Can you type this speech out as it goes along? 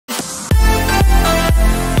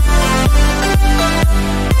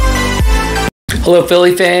Hello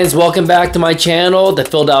Philly fans, welcome back to my channel. The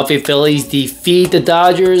Philadelphia Phillies defeat the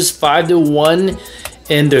Dodgers 5-1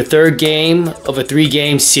 in their third game of a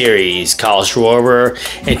three-game series. Kyle Schwarber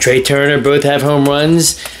and Trey Turner both have home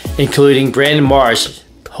runs, including Brandon Marsh,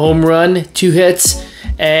 home run, 2 hits,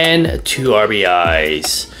 and 2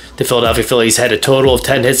 RBIs. The Philadelphia Phillies had a total of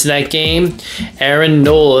 10 hits in that game. Aaron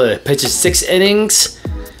Nola pitches 6 innings,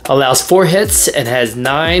 allows 4 hits, and has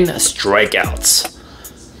 9 strikeouts.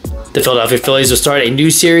 The Philadelphia Phillies will start a new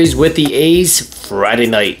series with the A's Friday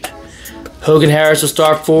night. Hogan Harris will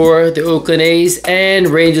start for the Oakland A's, and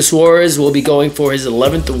Ranger Suarez will be going for his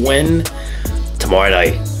 11th win tomorrow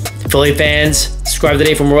night. Philly fans, subscribe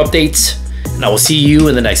today for more updates, and I will see you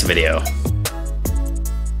in the next video.